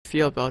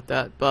feel about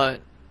that,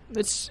 but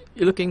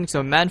you're looking to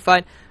a man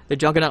fight. The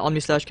Juggernaut Omni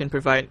Slash can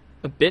provide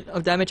a bit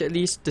of damage at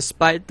least,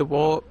 despite the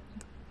war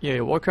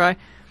cry.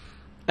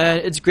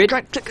 And it's great,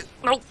 right? Click,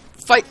 no,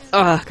 fight.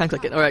 Can't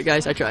click it. Alright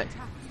guys, I tried.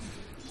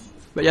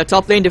 But yeah,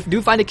 top lane, they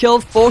do find a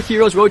kill. 4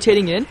 heroes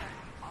rotating in.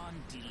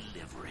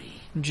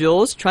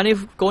 Jules trying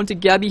to go into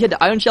Gabby. He had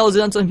the Iron Shells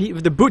in on some heat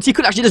with the boots. He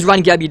could actually just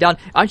run Gabby down.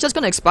 Iron Shell's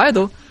gonna expire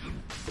though.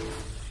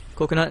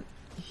 Coconut,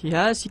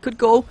 he could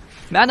go.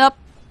 Man up,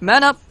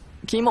 man up.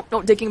 Chemo,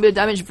 no, taking a bit of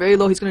damage, very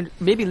low. He's gonna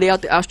maybe lay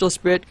out the Astral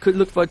Spirit. Could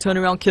look for a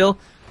turnaround kill.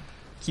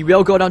 He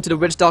will go down to the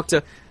Witch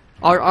Doctor.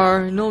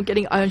 RR, no,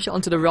 getting Iron Shell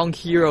onto the wrong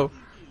hero.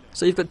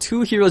 So you've got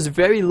 2 heroes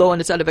very low on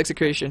the side of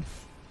Execration.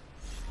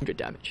 100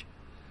 damage.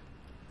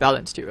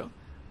 Balanced hero.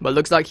 But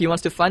looks like he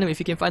wants to find him. If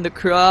he can find the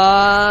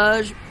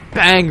crush.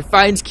 Bang!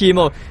 Finds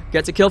Chemo.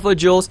 Gets a kill for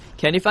Jules.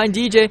 Can he find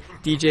DJ?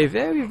 DJ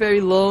very,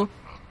 very low.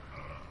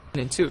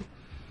 And 2.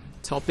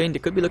 Top lane, they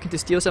could be looking to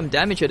steal some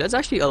damage here. That's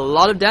actually a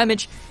lot of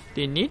damage.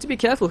 They need to be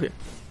careful here.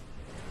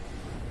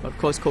 Of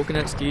course,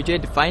 Coconut's DJ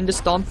to find the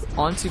stomp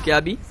onto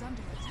Gabby.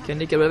 Can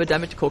they get rid of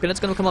damage? Coconut's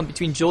gonna come on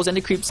between Jules and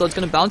the creep, so it's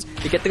gonna bounce.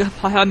 They get the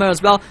hammer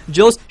as well.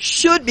 Jules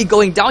should be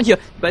going down here,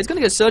 but he's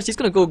gonna get searched. He's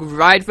gonna go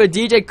right for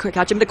DJ.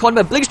 Catch him in the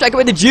corner, Blink Strike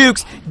away the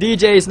jukes.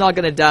 DJ is not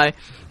gonna die.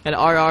 And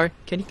RR,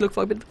 can he look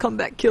for a bit of a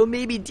comeback kill?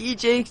 Maybe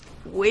DJ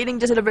waiting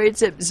just at the very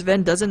tip.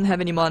 Sven doesn't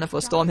have any mana for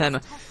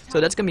Stormhammer,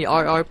 so that's gonna be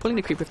RR pulling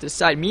the creep to the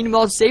side.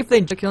 Meanwhile, safe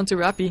lane checking onto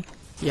Rappy.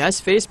 He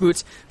has face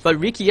boots, but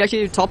Riki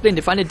actually top lane.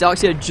 They find the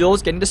darks here.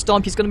 Jules getting the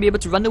stomp. He's gonna be able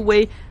to run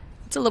away.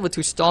 It's a level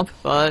 2 stomp,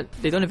 but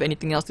they don't have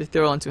anything else to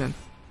throw onto him.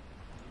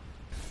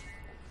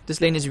 This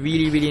lane is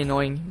really, really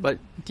annoying, but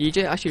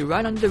DJ actually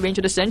right under the range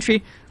of the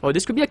sentry. Oh,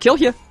 this could be a kill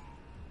here.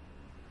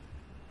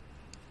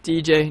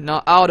 DJ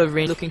now out of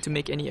range, looking to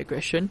make any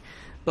aggression.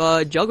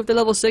 But Jug with the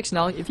level 6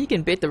 now, if he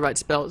can bait the right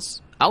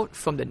spells out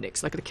from the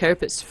Nyx, like the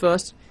Carapace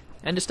first,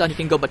 and the stun he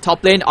can go, but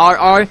top lane,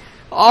 RR,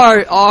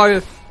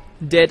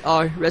 dead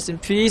R, rest in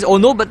peace. Oh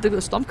no, but the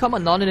stomp come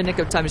on, not in the nick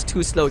of time, is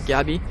too slow,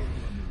 Gabby.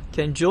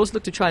 Can Jules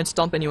look to try and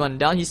stomp anyone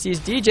down? He sees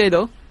DJ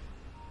though.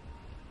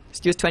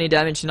 Steals 20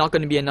 damage, not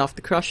going to be enough.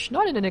 The crush,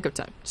 not in the nick of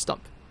time.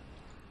 Stomp.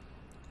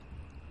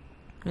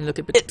 And look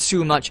at it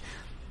too much.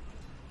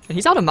 And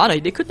he's out of mana.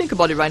 They could think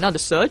about it right now. The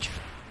surge.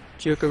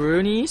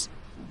 Jiokarunis.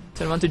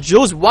 Turn around to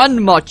Jules.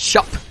 One more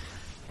chop.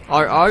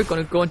 RR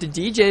gonna go into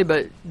DJ,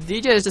 but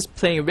DJ is just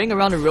playing ring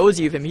around the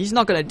rosy with him. He's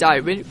not gonna die.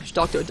 Witch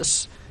Doctor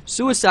just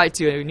suicide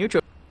to a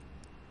neutral.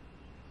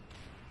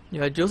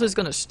 Yeah, Jules is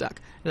gonna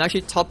stack. And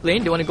actually top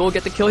lane, they wanna go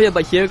get the kill here,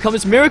 but here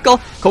comes Miracle.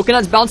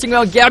 Coconut's bouncing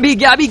around. Gabby!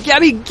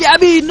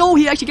 No,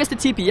 he actually gets the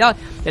TP out.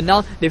 And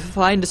now they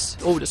find this,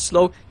 the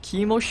slow.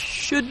 Chemo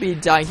should be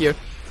dying here.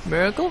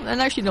 Miracle,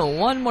 and actually no,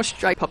 one more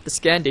strike. Pop the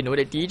scan, they know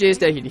that DJ is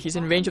there. He's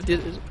in range of the,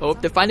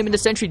 they find him in the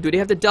sentry. Do they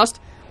have the dust?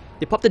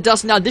 They pop the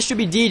dust now. This should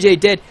be DJ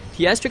dead.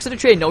 He has tricks of the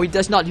trade. No, he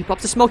does not. He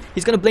pops the smoke.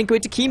 He's gonna blink away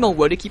to Chemo.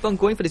 Will they keep on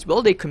going for this?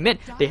 Will they commit?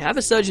 They have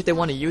a surge if they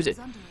want to use it.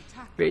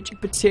 Raging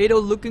Potato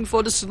looking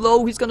for the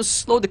slow. He's gonna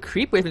slow the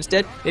creep wave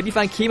instead. Maybe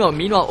find Chemo.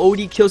 Meanwhile,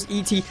 OD kills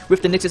ET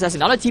with the Nyx Assassin.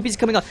 Now the TP is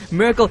coming out.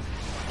 Miracle.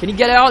 Can he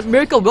get it out?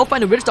 Miracle will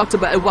find a Witch Doctor,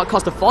 but at what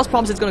cost? The false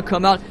promise is gonna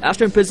come out.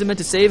 Astral Imprisonment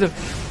to save him.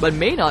 But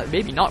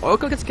maybe not.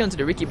 Oracle gets killed into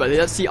the Riki, but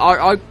let's see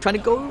RR trying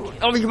to go.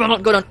 Oh, he will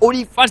not go down.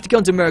 OD finds the kill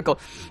into Miracle.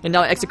 And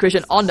now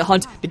Execration on the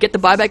hunt to get the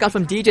buyback out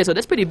from DJ, so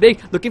that's pretty big.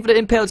 Looking for the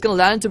Impale. It's gonna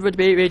land into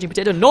Raging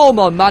Potato. No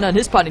more mana on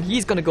his part, and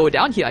he's gonna go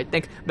down here, I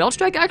think. Melt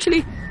Strike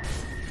actually.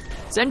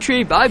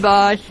 Sentry,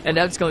 bye-bye. And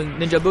that's going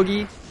Ninja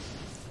Boogie.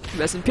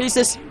 Rest in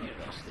pieces.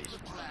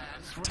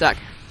 Stack.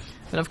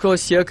 And of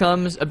course, here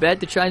comes a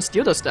bed to try and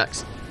steal those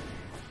stacks.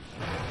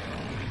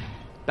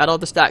 Battle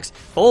of the stacks.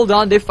 Hold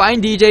on, they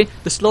find DJ.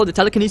 The slow, the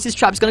telekinesis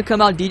trap is gonna come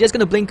out. DJ's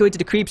gonna blink away to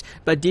the creeps,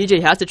 but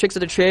DJ has the tricks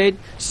of the trade.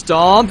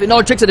 Stomp.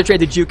 No, tricks of the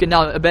trade, the juke, and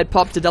now a bed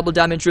pops to double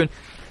damage rune.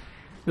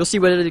 We'll see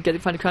whether they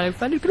find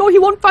it. No, he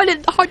won't find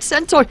it. The Heart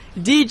Centaur.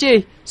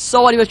 DJ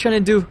saw what he was trying to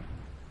do.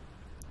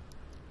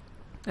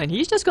 And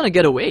he's just gonna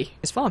get away.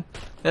 It's fun.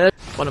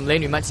 Bottom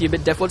lane, we might see a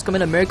bit Death Ward's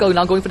coming in. Miracle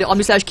now going for the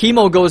Omni Slash.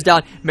 Chemo goes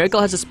down.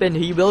 Miracle has a spin.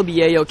 He will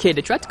be A-okay.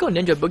 They tried to go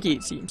Ninja Boogie,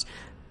 it seems.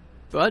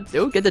 But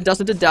they'll get the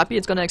dust into Dappy.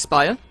 It's gonna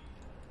expire.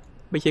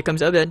 But here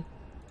comes Abed.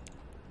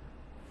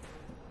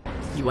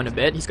 You want a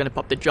bed? He's gonna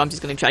pop the drums. He's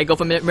gonna try to go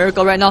for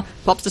Miracle right now.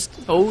 Pops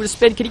the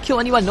spin. Can he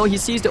kill anyone? No, he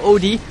sees the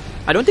OD.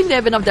 I don't think they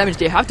have enough damage.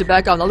 They have to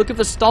back out. Now looking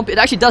for Stomp. It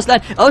actually does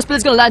land. Oh, spin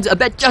is gonna land.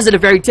 Abed just at the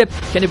very tip.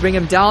 Can they bring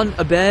him down?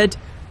 Abed.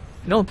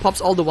 No, pops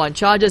all the 1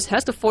 charges,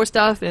 has the 4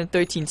 staff in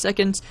 13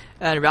 seconds,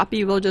 and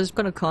Rappy will just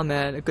gonna come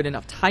at a good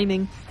enough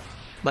timing,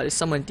 but it's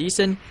someone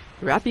decent.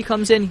 Rappy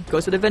comes in,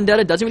 goes for the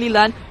Vendetta, doesn't really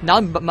land, now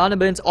mana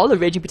burns all the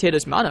Raging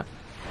Potato's mana.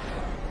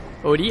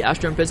 OD,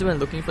 Astral Imprisonment,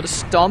 looking for the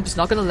Stomp, it's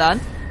not gonna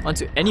land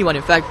onto anyone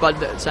in fact, but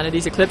the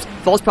Sanity's Eclipse.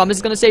 False Promise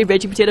is gonna save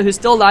Raging Potato, who's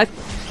still alive.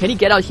 Can he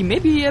get out? He may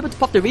be able to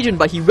pop the region,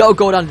 but he will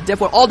go down.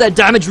 Therefore, all that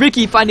damage.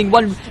 Riki finding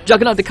 1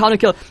 Juggernaut to counter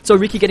kill, so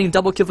Riki getting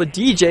double kill for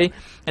DJ,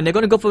 and they're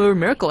gonna go for a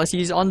Miracle as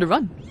he's on the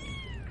run.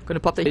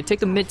 Gonna pop the. They take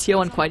the mid tier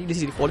one quite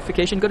easily.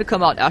 Fortification gonna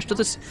come out. Astral,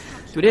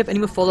 do they have any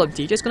more follow up?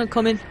 DJ's gonna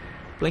come in.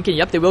 Blinking,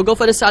 yep, they will go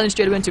for the silence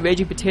straight away into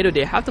Raging Potato.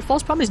 They have the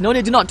false promise. No,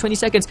 they do not. 20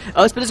 seconds.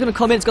 Split is going to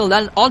come in. It's going to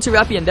land onto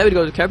Rappy, and there we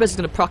go. The Carapace is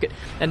going to proc it.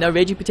 And now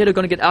Raging Potato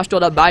going to get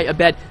Astroed out by a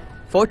bed.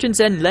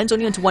 Fortune's End lands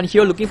only onto one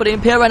hero, looking for the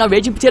Impale right now.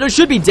 Raging Potato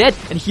should be dead,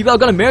 and Hero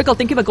got a miracle,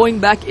 thinking about going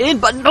back in,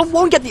 but no,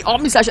 won't get the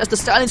Omni Slash as the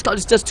silence cloud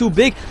is just too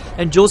big,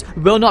 and Jules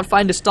will not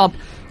find the stomp.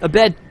 A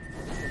bed.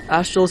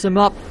 Astrals him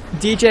up.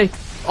 DJ.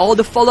 All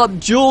the follow-up.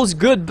 Jules,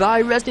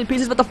 goodbye. Rest in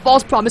pieces, but the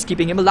false promise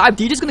keeping him alive.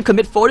 DJ's gonna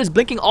commit forward. Is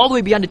blinking all the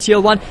way behind the tier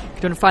 1.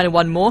 Gonna find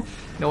one more.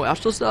 No,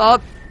 Astrals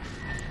up.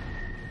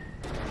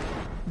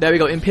 There we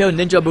go. Impale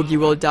Ninja Boogie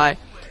will die.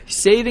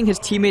 Saving his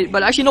teammate,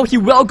 but actually no, he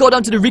will go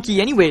down to the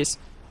Ricky anyways.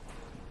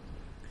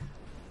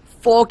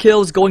 4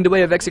 kills going the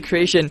way of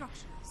Execration.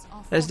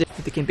 If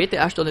they can bait the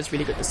Astral, that's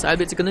really good. The side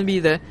baits are gonna be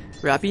there.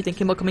 Rappy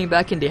thinking about coming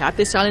back in. They have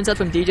this silence out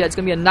from DJ. It's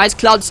gonna be a nice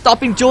cloud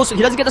stopping Jules, so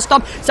he doesn't get a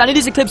stomp.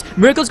 Sanity's Eclipse.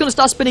 Miracle's gonna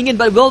start spinning in,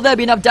 but will there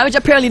be enough damage?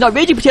 Apparently not.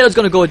 Raging Potato's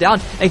gonna go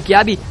down. And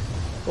Gabby.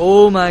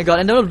 Oh my god.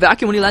 And no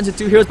vacuum only lands with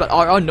 2 heroes, but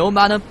RR no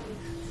mana.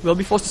 Will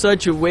be forced to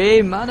search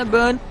away. Mana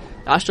burn.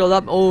 Astral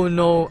up. Oh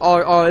no.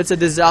 RR, it's a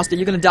disaster.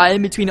 You're gonna die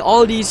in between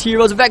all these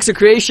heroes of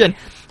Execration.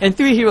 And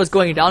 3 heroes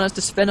going down as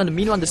to spend on the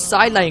meanwhile on the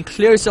sideline.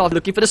 Clears off,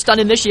 looking for the stun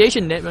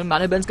initiation.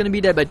 Mana burn's gonna be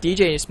there, but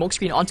DJ smoke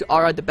screen onto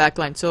RR at the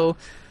backline. So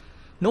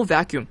no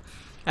vacuum.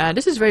 And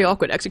this is very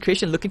awkward.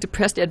 Execration looking to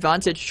press the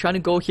advantage, trying to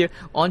go here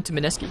onto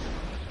Mineski.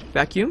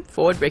 Vacuum,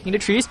 forward, breaking the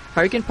trees.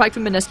 Hurricane Pike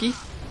from Mineski.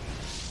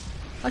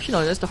 Actually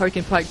no, that's the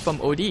Hurricane Pike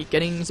from OD.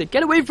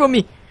 Get away from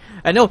me!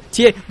 I know,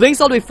 TA blinks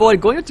all the way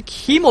forward, going into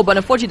Chemo, but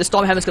unfortunately the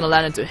Storm Hammer's gonna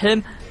land into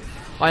him.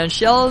 Iron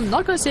Shell,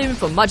 not gonna save him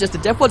from much, as the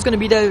Death Ward's gonna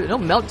be there, no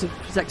melt to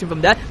protect him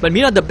from that. But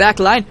meanwhile, the back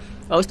line,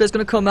 Oster's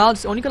gonna come out,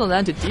 it's only gonna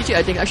land to DJ,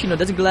 I think. Actually, no,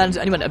 doesn't land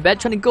to anyone. A bet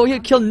trying to go here,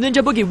 kill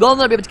Ninja Boogie, will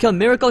not be able to kill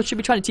Miracle, should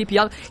be trying to TP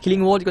out.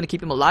 Healing Ward gonna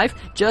keep him alive,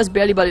 just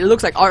barely, but it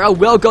looks like RR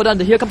will go down.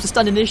 Here comes the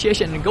stun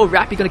initiation, and go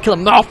Rappy gonna kill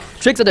him off.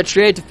 Tricks of the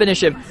trade to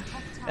finish him.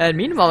 And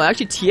meanwhile,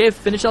 actually, TA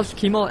finished off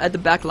Chemo at the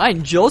back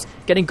line. Jules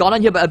getting gone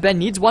on here, but Ben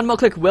needs one more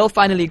click, will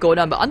finally go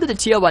down. But under the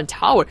tier 1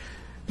 tower,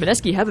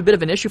 Mineski have a bit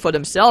of an issue for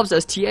themselves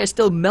as TA is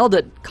still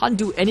melded. Can't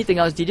do anything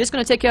else. DJ's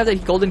gonna take care of the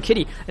golden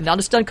kitty. And now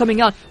the stun coming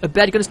out. A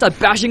bed gonna start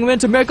bashing away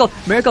into Miracle.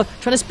 Miracle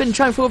trying to spin,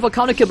 trying to throw over a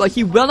counter kill, but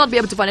he will not be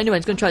able to find anyone.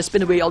 He's gonna try to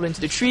spin away all the way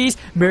into the trees.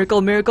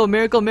 Miracle.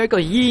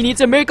 He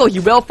needs a miracle. He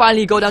will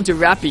finally go down to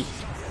Rappy.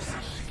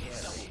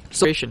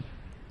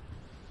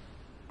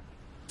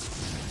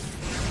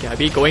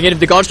 Gabby going in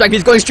with the God Strike.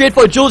 He's going straight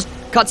for Jules.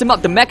 Cuts him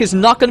up. The mech is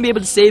not gonna be able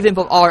to save him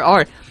from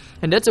RR.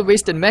 And that's a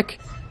wasted mech.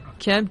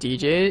 Camp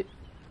DJ.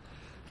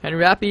 And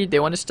Rappy, they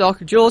want to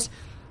stalk Jules.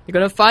 You're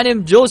gonna find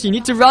him. Jules, you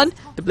need to run.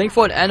 The blink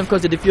forward, and of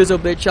course the diffusal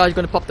blade charge.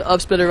 Gonna pop the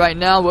up splitter right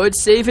now. Would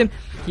save him.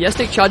 He has to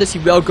take charges. He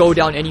will go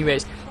down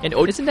anyways. And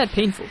oh, isn't that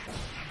painful?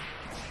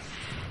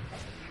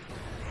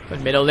 But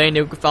middle lane,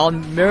 they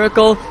found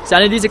Miracle.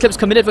 Sanity's Eclipse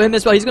committed for him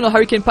as well. He's gonna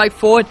Hurricane Pike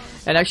forward.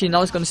 And actually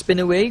now it's gonna spin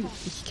away.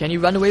 Can he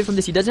run away from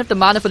this? He doesn't have the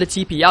mana for the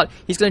TP out.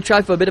 He's gonna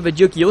try for a bit of a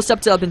juke. He'll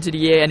step up into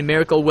the air, and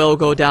Miracle will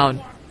go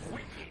down.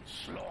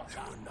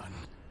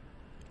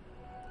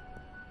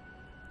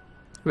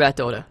 Rat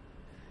Dota.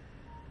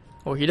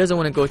 Oh, he doesn't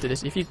want to go to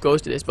this. If he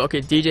goes to this, but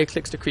okay, DJ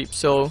clicks to creep,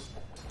 so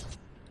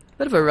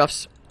bit of a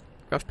rough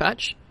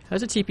patch.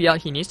 Has a TP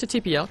out. He needs to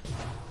TP out.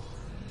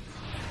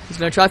 He's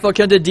gonna try for a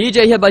kill to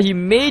DJ here, but he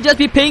may just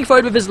be paying for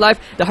it with his life.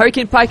 The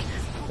Hurricane Pike.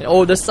 And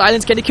oh, the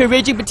silence. Can they kill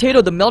Raging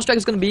Potato? The Melt Strike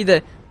is gonna be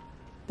there.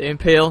 The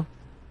Impale.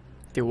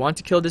 They want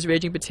to kill this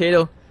Raging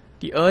Potato.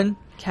 The Urn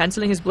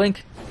cancelling his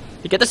blink.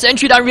 They get the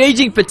sentry down.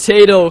 Raging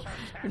Potato.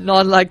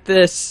 Not like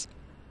this.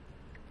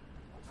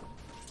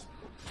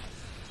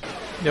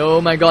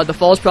 Oh my god, the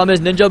false promise.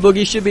 Ninja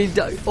Boogie should be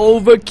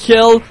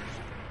overkill.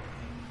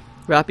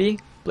 Rappy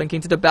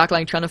blinking to the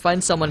backline, trying to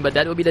find someone, but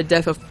that will be the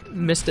death of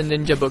Mr.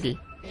 Ninja Boogie.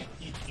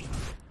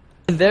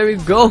 And there we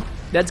go.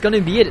 That's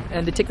gonna be it.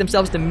 And they take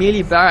themselves to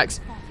melee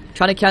barracks,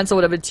 trying to cancel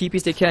whatever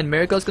TPs they can.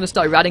 Miracle's gonna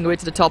start ratting away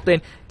to the top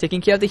lane,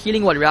 taking care of the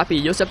healing ward.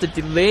 Rappy, Yosef to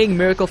delaying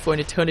Miracle for an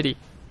eternity.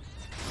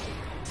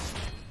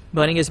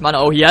 Burning his mana.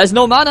 Oh, he has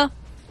no mana.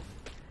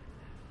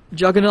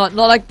 Juggernaut,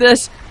 not like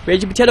this.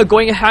 Raging Potato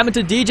going a hammer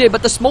to DJ,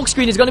 but the smoke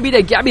screen is gonna be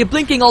there. Gabby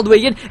blinking all the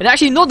way in, and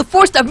actually no, the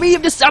force staff may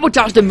have just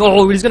sabotaged him.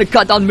 Oh, he's gonna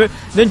cut down.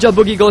 Ninja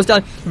Boogie goes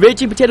down.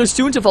 Raging Potato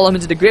soon to follow him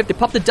into the grave. They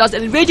pop the dust,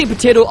 and Raging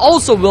Potato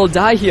also will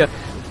die here.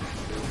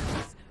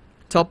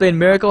 Top lane,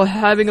 Miracle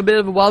having a bit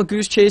of a wild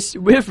goose chase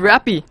with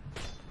Rappy.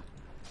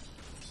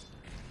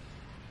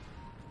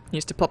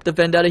 Needs to pop the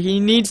Vendetta.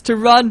 He needs to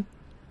run.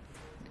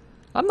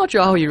 I'm not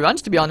sure how he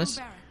runs, to be honest.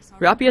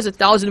 Rappy has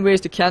 1,000 ways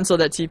to cancel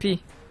that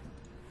TP.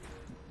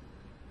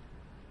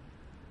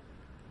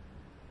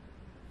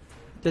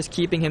 Just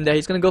keeping him there.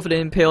 He's gonna go for the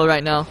Impale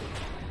right now.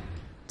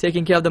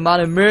 Taking care of the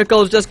mana.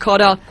 Miracle's just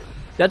caught out.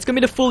 That's gonna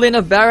be the full lane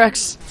of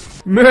barracks.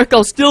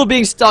 Miracle still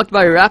being stalked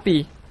by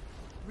Rappy.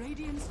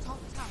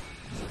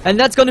 And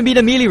that's gonna be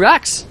the melee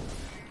racks.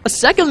 A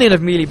second lane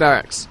of melee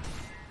barracks.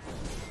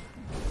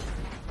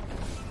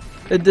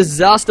 A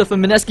disaster for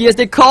Mineski as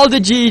they call the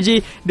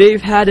GG.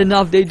 They've had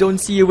enough. They don't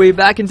see a way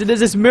back into this.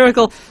 This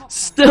Miracle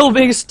still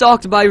being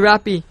stalked by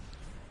Rappy.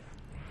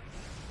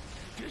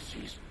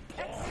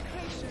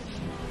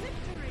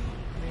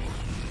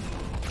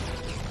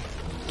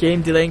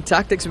 Game delaying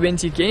tactics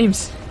wins you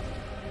games.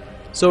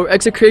 So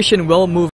Execration will move